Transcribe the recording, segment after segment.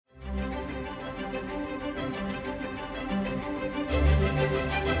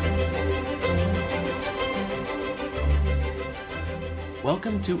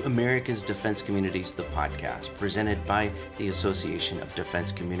Welcome to America's Defense Communities, the podcast, presented by the Association of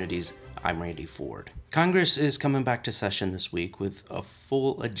Defense Communities. I'm Randy Ford. Congress is coming back to session this week with a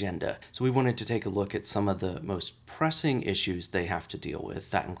full agenda, so we wanted to take a look at some of the most pressing issues they have to deal with.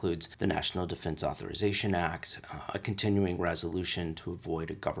 That includes the National Defense Authorization Act, a continuing resolution to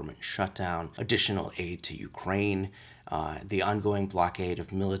avoid a government shutdown, additional aid to Ukraine, the ongoing blockade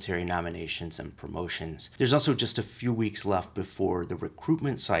of military nominations and promotions. There's also just a few weeks left before the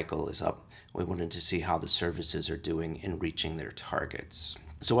recruitment cycle is up. We wanted to see how the services are doing in reaching their targets.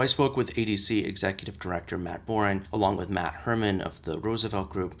 So I spoke with ADC Executive Director Matt Boren, along with Matt Herman of the Roosevelt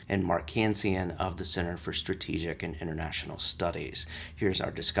Group and Mark Kansian of the Center for Strategic and International Studies. Here's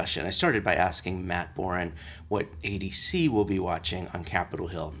our discussion. I started by asking Matt Boren what ADC will be watching on Capitol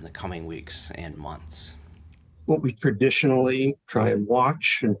Hill in the coming weeks and months. What we traditionally try and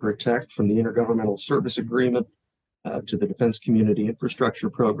watch and protect, from the Intergovernmental Service Agreement to the Defense Community Infrastructure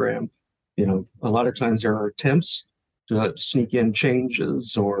Program. A lot of times there are attempts to sneak in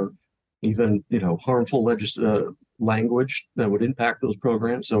changes or even, harmful language that would impact those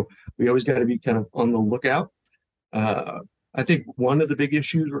programs. So we always got to be kind of on the lookout. I think one of the big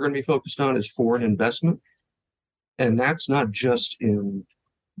issues we're going to be focused on is foreign investment. And that's not just in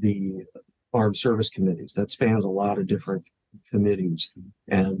the armed service committees. That spans a lot of different committees.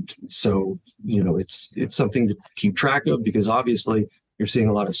 And so, it's something to keep track of, because obviously you're seeing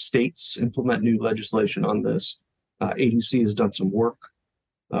a lot of states implement new legislation on this. ADC has done some work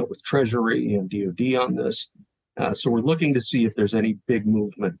with Treasury and DoD on this. So we're looking to see if there's any big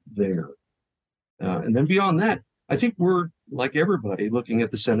movement there. And then beyond that, I think we're, like everybody, looking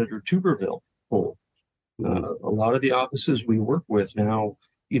at the Senator Tuberville poll. A lot of the offices we work with now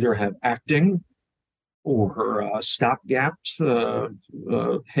either have acting or stopgap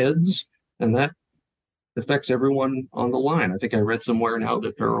heads, and that affects everyone on the line. I think I read somewhere now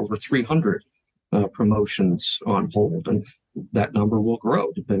that there are over 300 promotions on hold, and that number will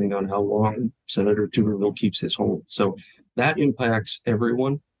grow depending on how long Senator Tuberville keeps his hold. So that impacts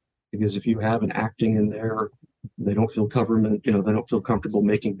everyone, because if you have an acting in there, they don't feel government, they don't feel comfortable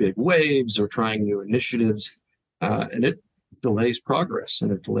making big waves or trying new initiatives, and it delays progress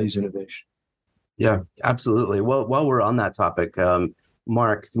and it delays innovation. Yeah, absolutely. Well, while we're on that topic,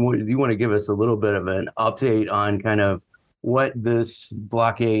 Mark, do you want to give us a little bit of an update on kind of what this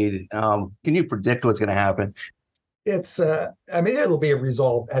blockade, can you predict what's going to happen? It'll be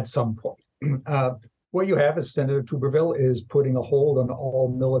resolved at some point. What you have is Senator Tuberville is putting a hold on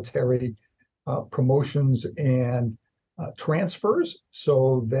all military promotions and transfers,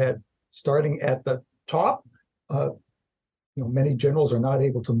 so that starting at the top, many generals are not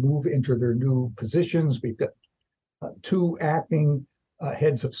able to move into their new positions. We've got two acting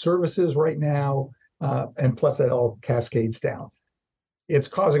heads of services right now, and plus that all cascades down. It's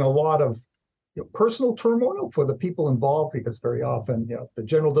causing a lot of personal turmoil for the people involved, because very often, the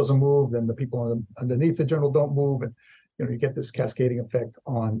general doesn't move, then the people underneath the general don't move, and you get this cascading effect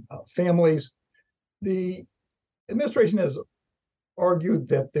on families. The administration has argued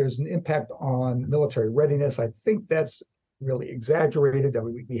that there's an impact on military readiness. I think that's really exaggerated.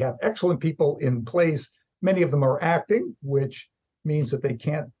 We have excellent people in place. Many of them are acting, which means that they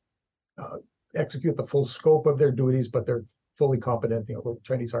can't execute the full scope of their duties, but they're fully competent. The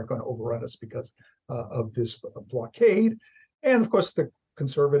Chinese aren't going to overrun us because of this blockade. And of course, the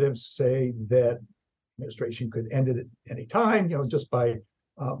conservatives say that administration could end it at any time, just by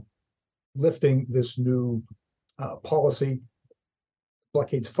lifting this new policy.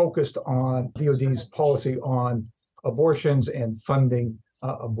 Blockade's focused on DoD's policy on abortions and funding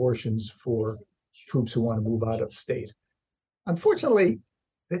abortions for troops who want to move out of state. Unfortunately,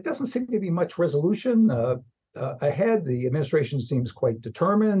 there doesn't seem to be much resolution ahead. The administration seems quite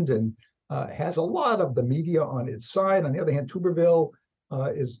determined and has a lot of the media on its side. On the other hand, Tuberville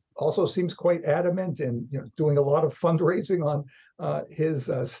also seems quite adamant and doing a lot of fundraising on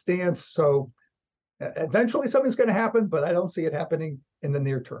his stance. So eventually something's going to happen, but I don't see it happening in the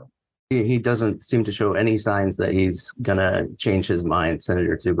near term. He doesn't seem to show any signs that he's going to change his mind,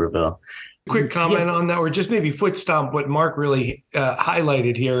 Senator Tuberville. Quick comment on that, or just maybe foot stomp what Mark really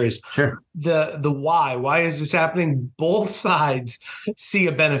highlighted here is the why. Why is this happening? Both sides see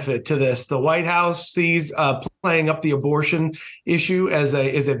a benefit to this. The White House sees playing up the abortion issue as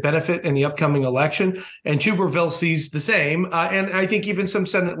a benefit in the upcoming election, and Tuberville sees the same. And I think even some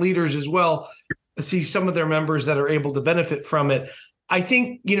Senate leaders as well see some of their members that are able to benefit from it. I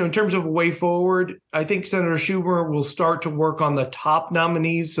think, in terms of a way forward, I think Senator Schumer will start to work on the top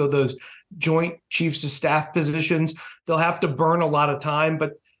nominees. So those joint chiefs of staff positions, they'll have to burn a lot of time,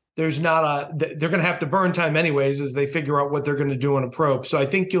 but they're going to have to burn time anyways as they figure out what they're going to do on a probe. So I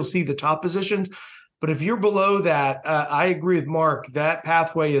think you'll see the top positions. But if you're below that, I agree with Mark. That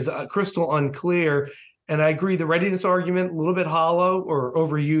pathway is crystal unclear. And I agree, the readiness argument, a little bit hollow or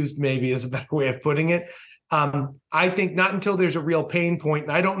overused maybe is a better way of putting it. I think not until there's a real pain point,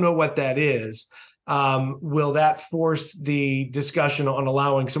 and I don't know what that is, will that force the discussion on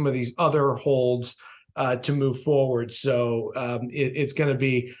allowing some of these other holds to move forward. So it's going to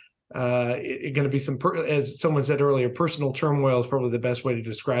be some, as someone said earlier, personal turmoil is probably the best way to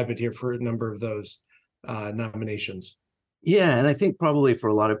describe it here for a number of those nominations. Yeah, and I think probably for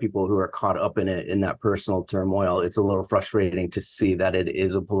a lot of people who are caught up in it, in that personal turmoil, it's a little frustrating to see that it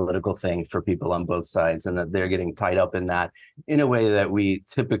is a political thing for people on both sides, and that they're getting tied up in that in a way that we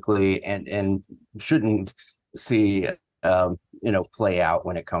typically and shouldn't see play out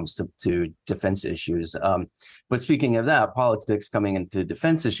when it comes to defense issues. But speaking of that, politics coming into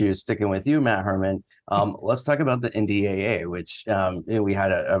defense issues, sticking with you, Matt Herman, let's talk about the NDAA, which we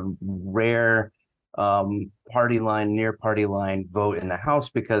had a rare near party line vote in the House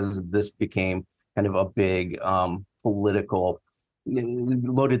because this became kind of a big political,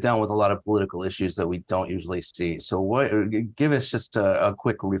 loaded down with a lot of political issues that we don't usually see. So give us just a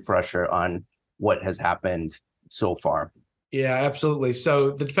quick refresher on what has happened so far. Yeah, absolutely.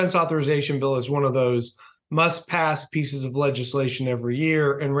 So the Defense Authorization Bill is one of those must-pass pieces of legislation every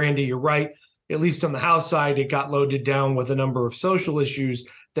year. And Randy, you're right. At least on the House side, it got loaded down with a number of social issues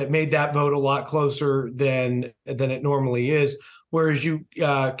that made that vote a lot closer than it normally is. Whereas you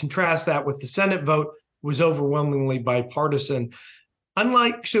contrast that with the Senate vote, was overwhelmingly bipartisan.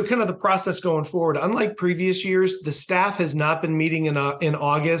 So kind of the process going forward, unlike previous years, the staff has not been meeting in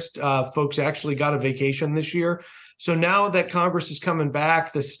August. Folks actually got a vacation this year. So now that Congress is coming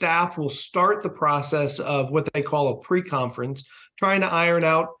back, the staff will start the process of what they call a pre-conference, trying to iron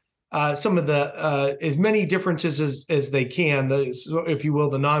out some of the as many differences as they can, if you will,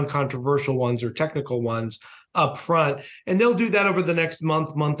 the non-controversial ones or technical ones up front. And they'll do that over the next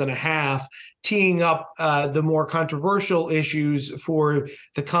month and a half, teeing up the more controversial issues for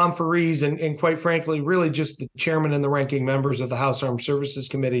the conferees and quite frankly, really just the chairman and the ranking members of the House Armed Services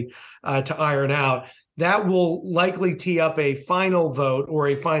Committee to iron out. That will likely tee up a final vote or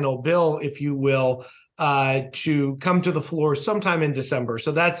a final bill, if you will, to come to the floor sometime in December.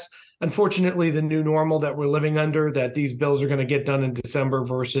 So that's unfortunately the new normal that we're living under, that these bills are going to get done in December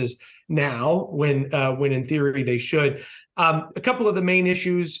versus now when in theory they should. A couple of the main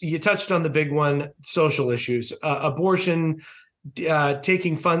issues, you touched on the big one, social issues, abortion,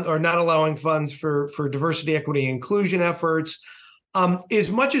 taking funds or not allowing funds for diversity, equity, inclusion efforts. As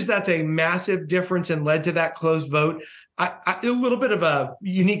much as that's a massive difference and led to that closed vote, a little bit of a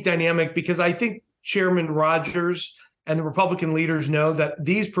unique dynamic because I think Chairman Rogers and the Republican leaders know that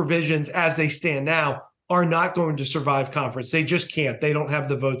these provisions as they stand now are not going to survive conference. They just can't. They don't have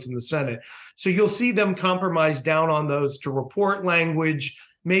the votes in the Senate. So you'll see them compromise down on those to report language,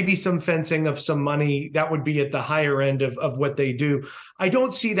 maybe some fencing of some money. That would be at the higher end of what they do. I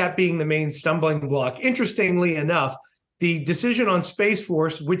don't see that being the main stumbling block. Interestingly enough, the decision on Space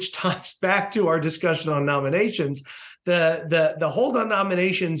Force, which ties back to our discussion on nominations, the hold on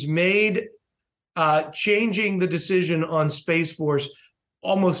nominations made changing the decision on Space Force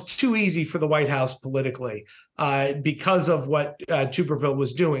almost too easy for the White House politically because of what Tuberville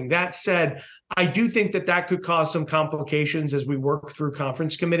was doing. That said, I do think that could cause some complications as we work through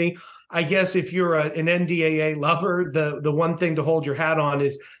conference committee. I guess if you're an NDAA lover, the one thing to hold your hat on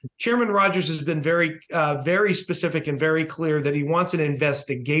is Chairman Rogers has been very specific and very clear that he wants an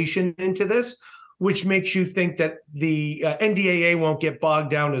investigation into this, which makes you think that the NDAA won't get bogged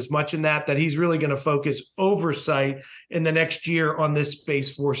down as much in that he's really going to focus oversight in the next year on this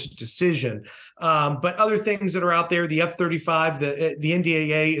Space Force decision. But other things that are out there, the F-35, the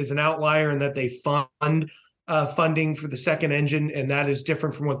NDAA is an outlier in that they fund funding for the second engine, and that is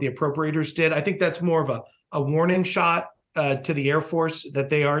different from what the appropriators did. I think that's more of a warning shot to the Air Force that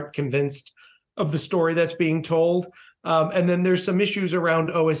they aren't convinced of the story that's being told. And then there's some issues around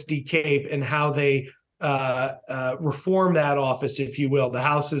OSD CAPE and how they reform that office, if you will. The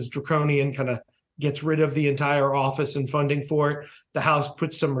House is draconian, kind of gets rid of the entire office and funding for it. The House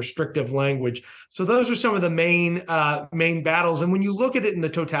puts some restrictive language. So those are some of the main battles. And when you look at it in the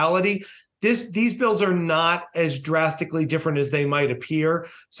totality, these bills are not as drastically different as they might appear.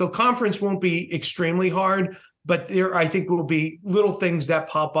 So conference won't be extremely hard, but there, I think, will be little things that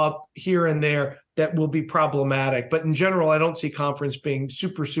pop up here and there that will be problematic. But in general, I don't see conference being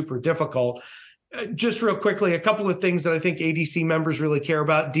super, super difficult. Just real quickly, a couple of things that I think ADC members really care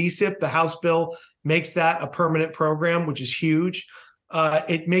about. DSIP, the House bill, makes that a permanent program, which is huge.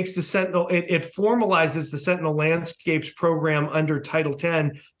 It makes the Sentinel, it formalizes the Sentinel Landscapes program under Title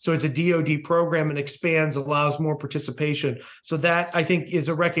 10. So it's a DoD program and expands, allows more participation. So that, I think, is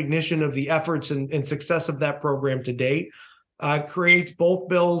a recognition of the efforts and success of that program to date. Creates both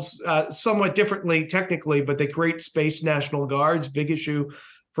bills somewhat differently technically, but they create Space National Guards, big issue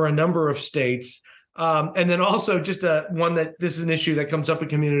for a number of states. And then also just one that this is an issue that comes up in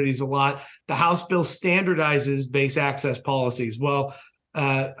communities a lot. The House bill standardizes base access policies. Well,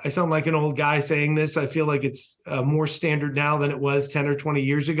 I sound like an old guy saying this. I feel like it's more standard now than it was 10 or 20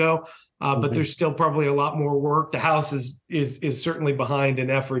 years ago. But there's still probably a lot more work. The House is certainly behind an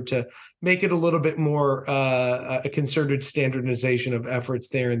effort to make it a little bit more a concerted standardization of efforts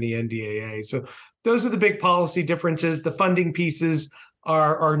there in the NDAA. So those are the big policy differences. The funding pieces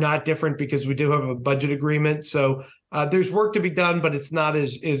are not different because we do have a budget agreement. So there's work to be done, but it's not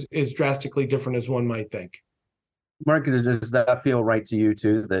as drastically different as one might think. Mark, does that feel right to you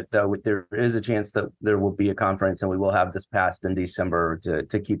too, that there is a chance that there will be a conference and we will have this passed in December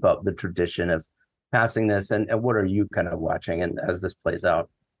to keep up the tradition of passing this? And what are you kind of watching and as this plays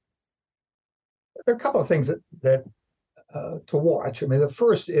out? There are a couple of things that to watch. I mean, the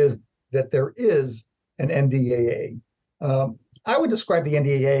first is that there is an NDAA. I would describe the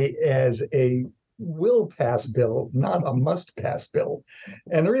NDAA as a will pass bill, not a must pass bill.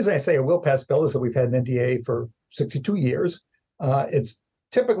 And the reason I say a will pass bill is that we've had an NDAA for 62 years. It's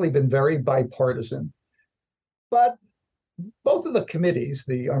typically been very bipartisan. But both of the committees,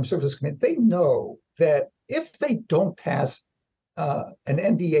 the Armed Services Committee, they know that if they don't pass an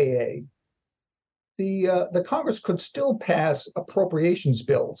NDAA, the Congress could still pass appropriations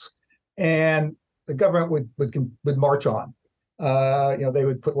bills, and the government would march on. They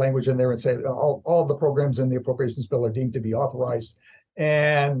would put language in there and say all the programs in the appropriations bill are deemed to be authorized,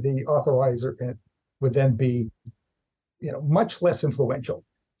 and the authorizer would then be, much less influential.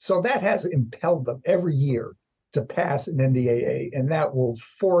 So that has impelled them every year to pass an NDAA, and that will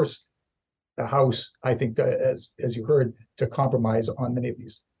force the House, I think, as you heard, to compromise on many of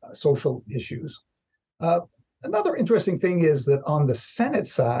these social issues. Another interesting thing is that on the Senate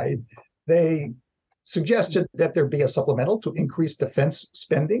side, they suggested that there be a supplemental to increase defense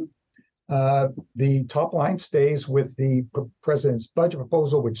spending. The top line stays with the president's budget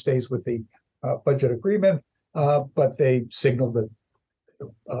proposal, which stays with the budget agreement, but they signaled that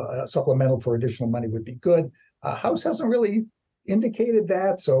a supplemental for additional money would be good. House hasn't really indicated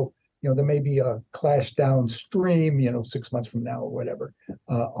that, so there may be a clash downstream, 6 months from now or whatever,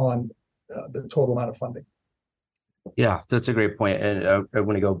 on the total amount of funding. Yeah, that's a great point. And I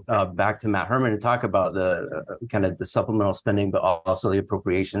want to go back to Matt Herman and talk about the kind of the supplemental spending, but also the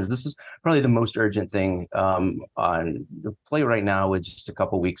appropriations. This is probably the most urgent thing on the plate right now with just a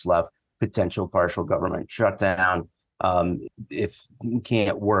couple of weeks left, potential partial government shutdown. If you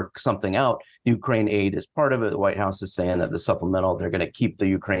can't work something out, Ukraine aid is part of it. The White House is saying that the supplemental, they're going to keep the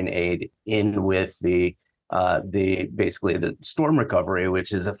Ukraine aid in with the basically the storm recovery,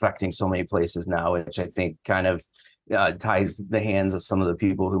 which is affecting so many places now, which I think kind of ties the hands of some of the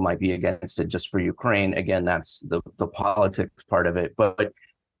people who might be against it just for Ukraine. Again, that's the politics part of it. But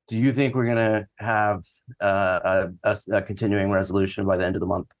do you think we're going to have a continuing resolution by the end of the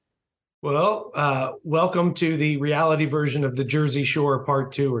month? Well, welcome to the reality version of the Jersey Shore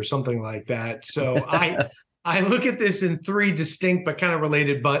Part 2 or something like that. So I look at this in three distinct but kind of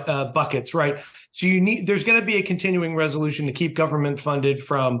related buckets, right? So there's going to be a continuing resolution to keep government funded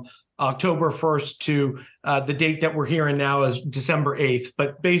from October 1st to the date that we're hearing now is December 8th,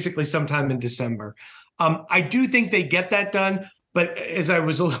 but basically sometime in December. I do think they get that done, but as I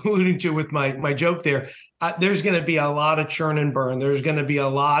was alluding to with my joke there, there's going to be a lot of churn and burn. There's going to be a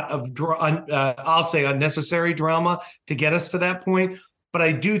lot of, I'll say, unnecessary drama to get us to that point, but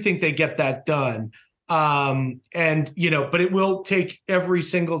I do think they get that done. But it will take every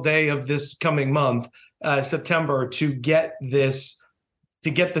single day of this coming month, September, to get the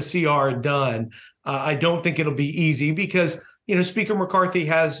CR done. I don't think it'll be easy because, Speaker McCarthy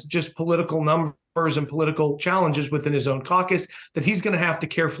has just political numbers and political challenges within his own caucus that he's going to have to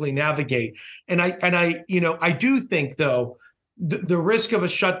carefully navigate. And I do think, though, the risk of a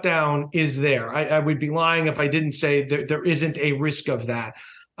shutdown is there. I would be lying if I didn't say there isn't a risk of that,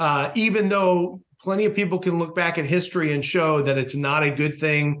 even though plenty of people can look back at history and show that it's not a good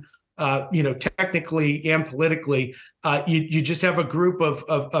thing, technically and politically. You just have a group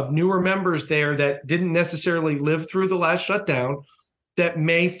of newer members there that didn't necessarily live through the last shutdown that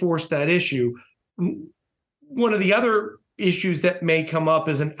may force that issue. One of the other issues that may come up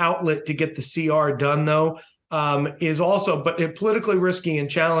as an outlet to get the CR done, though, is also, but politically risky and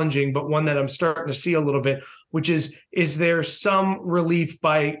challenging, but one that I'm starting to see a little bit, which is there some relief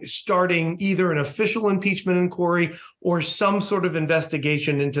by starting either an official impeachment inquiry or some sort of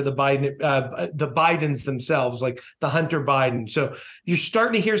investigation into the Bidens themselves, like the Hunter Biden. So you're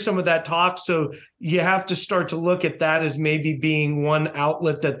starting to hear some of that talk. So you have to start to look at that as maybe being one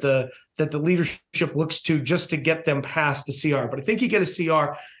outlet that the leadership looks to just to get them past the CR. But I think you get a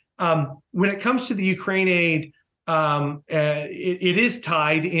CR. When it comes to the Ukraine aid, it is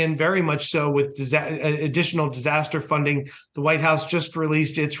tied in very much so with additional disaster funding. The White House just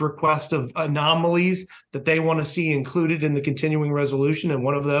released its request of anomalies that they want to see included in the continuing resolution, and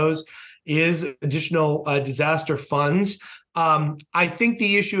one of those is additional disaster funds. I think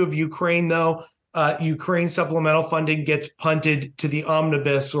the issue of Ukraine, though, Ukraine supplemental funding gets punted to the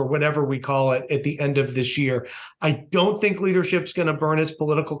omnibus or whatever we call it at the end of this year. I don't think leadership's going to burn its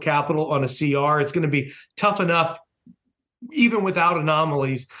political capital on a CR. It's going to be tough enough, even without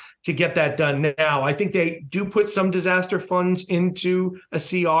anomalies, to get that done now. I think they do put some disaster funds into a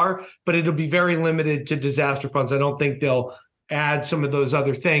CR, but it'll be very limited to disaster funds. I don't think they'll add some of those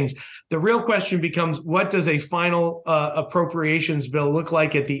other things. The real question becomes, what does a final appropriations bill look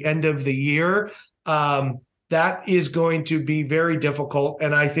like at the end of the year? That is going to be very difficult.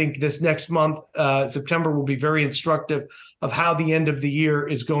 And I think this next month, September, will be very instructive of how the end of the year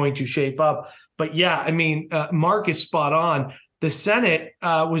is going to shape up. But yeah, I mean, Mark is spot on. The Senate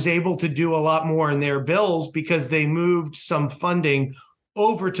was able to do a lot more in their bills because they moved some funding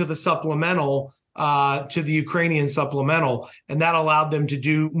over to the supplemental, to the Ukrainian supplemental, and that allowed them to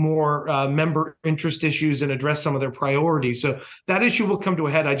do more member interest issues and address some of their priorities. So that issue will come to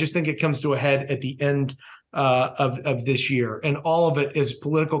a head. I just think it comes to a head at the end of this year, and all of it is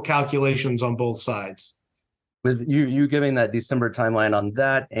political calculations on both sides. With you giving that December timeline on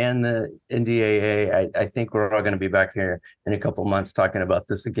that and the NDAA, I think we're all going to be back here in a couple months talking about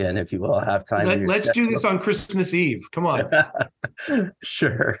this again, if you will have time. Let's do this on Christmas Eve. Come on.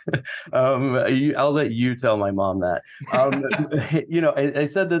 Sure. I'll let you tell my mom that. I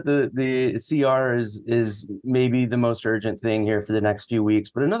said that the CR is maybe the most urgent thing here for the next few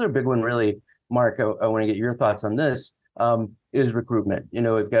weeks, but another big one, really, Mark, I want to get your thoughts on this. Is recruitment.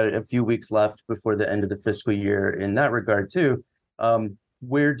 We've got a few weeks left before the end of the fiscal year in that regard too.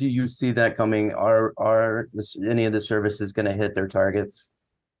 Where do you see that coming? Are any of the services going to hit their targets?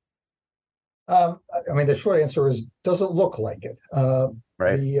 I mean, the short answer is doesn't look like it.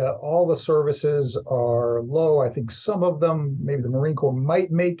 Right. All the services are low. I think some of them, maybe the Marine Corps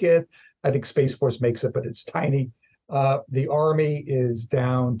might make it. I think Space Force makes it, but it's tiny. The Army is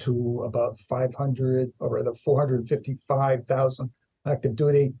down to about 500 or rather 455,000 active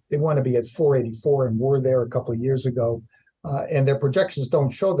duty. They want to be at 484 and were there a couple of years ago. And their projections don't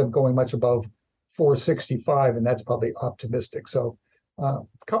show them going much above 465, and that's probably optimistic. So a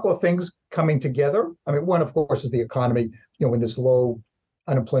couple of things coming together. I mean, one, of course, is the economy. When there's low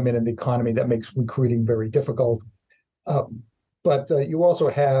unemployment in the economy, that makes recruiting very difficult. But you also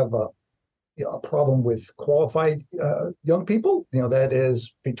have a problem with qualified young people, that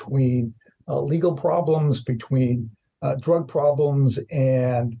is between legal problems, between drug problems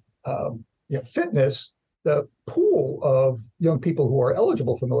and fitness. The pool of young people who are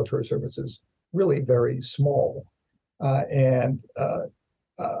eligible for military services really very small. And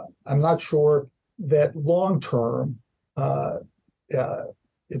I'm not sure that long term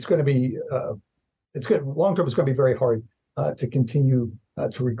it's going to be long term it's going to be very hard to continue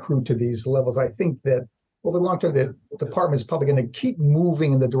to recruit to these levels. I think that over the long term, the department is probably going to keep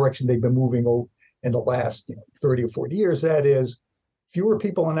moving in the direction they've been moving in the last 30 or 40 years. That is, fewer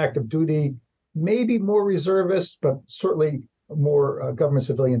people on active duty, maybe more reservists, but certainly more government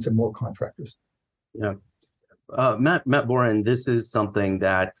civilians and more contractors. Yeah. Matt Boren, this is something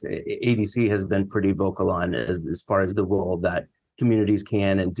that ADC has been pretty vocal on as far as the role that communities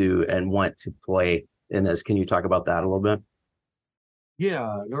can and do and want to play in this. Can you talk about that a little bit?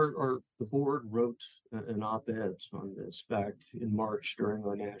 Yeah, the board wrote an op-ed on this back in March during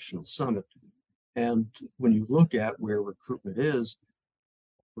our national summit. And when you look at where recruitment is,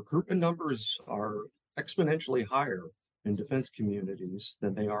 recruitment numbers are exponentially higher in defense communities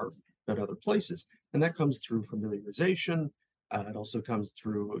than they are at other places. And that comes through familiarization. It also comes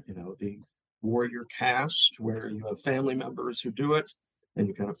through, the warrior caste, where you have family members who do it, and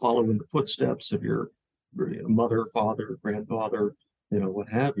you kind of follow in the footsteps of your mother, father, grandfather, what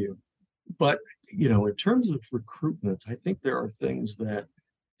have you. But, in terms of recruitment, I think there are things that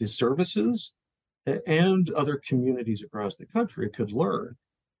the services and other communities across the country could learn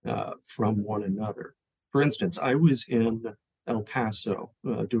from one another. For instance, I was in El Paso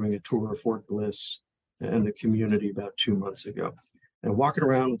doing a tour of Fort Bliss and the community about 2 months ago, and walking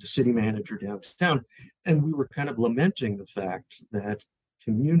around with the city manager downtown. And we were kind of lamenting the fact that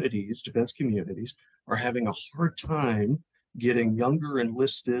communities, defense communities, are having a hard time getting younger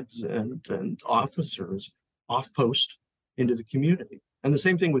enlisted and officers off post into the community. And the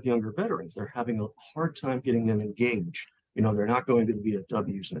same thing with younger veterans. They're having a hard time getting them engaged. They're not going to the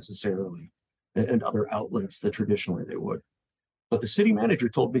VFWs necessarily and other outlets that traditionally they would. But the city manager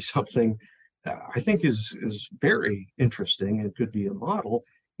told me something I think is very interesting and could be a model.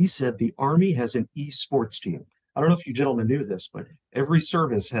 He said the Army has an esports team. I don't know if you gentlemen knew this, but every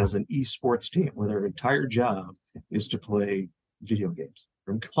service has an esports team where their entire job is to play video games,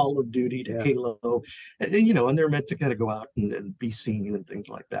 from Call of Duty to Halo, and they're meant to kind of go out and be seen and things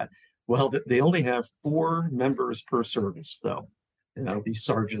like that. Well, they only have 4 members per service, though. These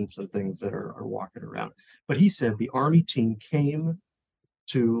sergeants and things that are walking around. But he said the Army team came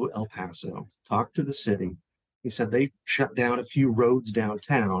to El Paso, talked to the city. He said they shut down a few roads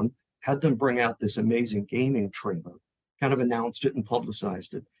downtown, had them bring out this amazing gaming trailer, kind of announced it and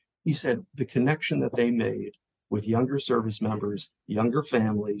publicized it. He said the connection that they made with younger service members, younger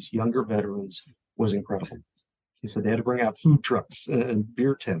families, younger veterans was incredible. He said they had to bring out food trucks and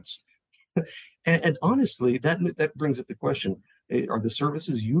beer tents. and honestly, that brings up the question, are the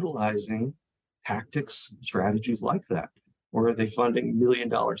services utilizing tactics, strategies like that? Or are they funding $1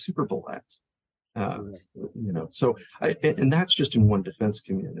 million Super Bowl ads? And that's just in one defense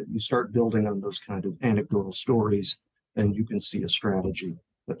community. You start building on those kind of anecdotal stories, and you can see a strategy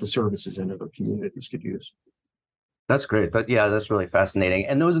that the services in other communities could use. That's great. That's really fascinating.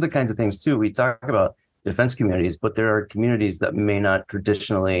 And those are the kinds of things too. We talk about defense communities, but there are communities that may not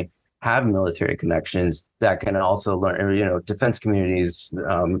traditionally have military connections that can also learn, defense communities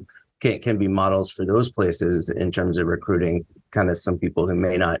can be models for those places in terms of recruiting kind of some people who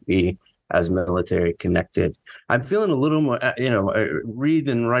may not be as military connected. I'm feeling a little more, I read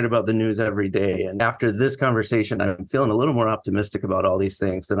and write about the news every day. And after this conversation, I'm feeling a little more optimistic about all these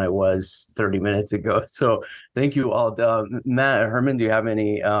things than I was 30 minutes ago. So thank you all. Matt, Herman, do you have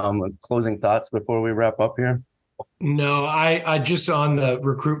any closing thoughts before we wrap up here? No, I just on the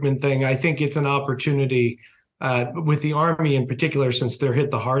recruitment thing, I think it's an opportunity with the Army in particular, since they're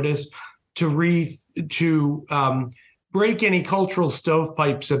hit the hardest, to break any cultural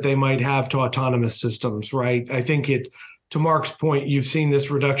stovepipes that they might have to autonomous systems, right? I think to Mark's point, you've seen this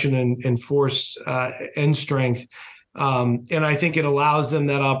reduction in force and strength. And I think it allows them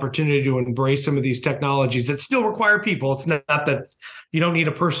that opportunity to embrace some of these technologies that still require people. It's not that you don't need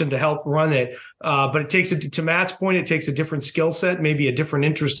a person to help run it, but it takes to Matt's point, it takes a different skill set, maybe a different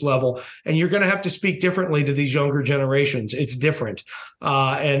interest level, and you're going to have to speak differently to these younger generations. It's different,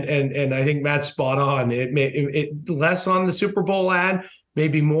 and I think Matt's spot on. It less on the Super Bowl ad,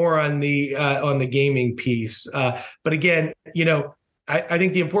 maybe more on the gaming piece. But again, I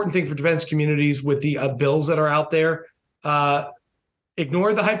think the important thing for defense communities with the bills that are out there,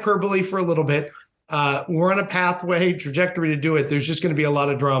 ignore the hyperbole for a little bit. We're on a trajectory to do it. There's just going to be a lot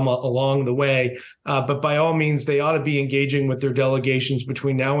of drama along the way. But by all means, they ought to be engaging with their delegations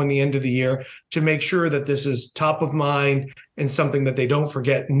between now and the end of the year to make sure that this is top of mind and something that they don't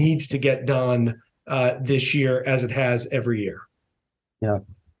forget needs to get done this year as it has every year. Yeah,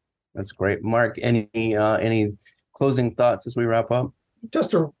 that's great. Mark, any closing thoughts as we wrap up?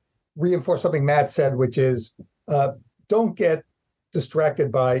 Just to reinforce something Matt said, which is don't get distracted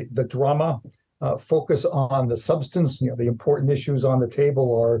by the drama. Focus on the substance. The important issues on the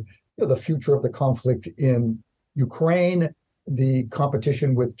table are the future of the conflict in Ukraine, the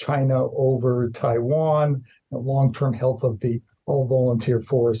competition with China over Taiwan, the long-term health of the all-volunteer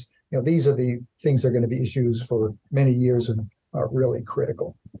force. These are the things that are going to be issues for many years and are really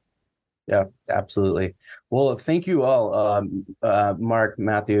critical. Yeah, absolutely. Well, thank you all, Mark,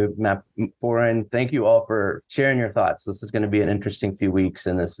 Matthew, Matt Boren. Thank you all for sharing your thoughts. This is going to be an interesting few weeks,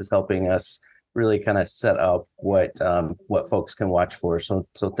 and this is helping us really kind of set up what folks can watch for. So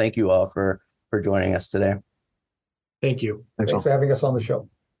thank you all for joining us today. Thank you. Thanks for having us on the show.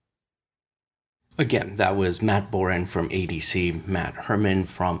 Again, that was Matt Boren from ADC, Matt Herman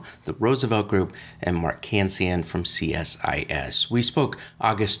from the Roosevelt Group, and Mark Kansian from CSIS. We spoke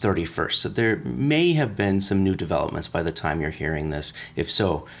August 31st, so there may have been some new developments by the time you're hearing this. If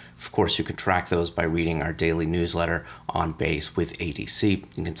so, of course, you can track those by reading our daily newsletter, On Base with ADC.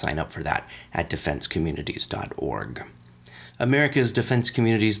 You can sign up for that at defensecommunities.org. America's Defense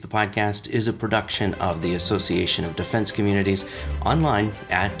Communities, the podcast, is a production of the Association of Defense Communities, online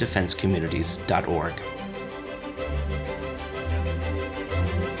at defensecommunities.org.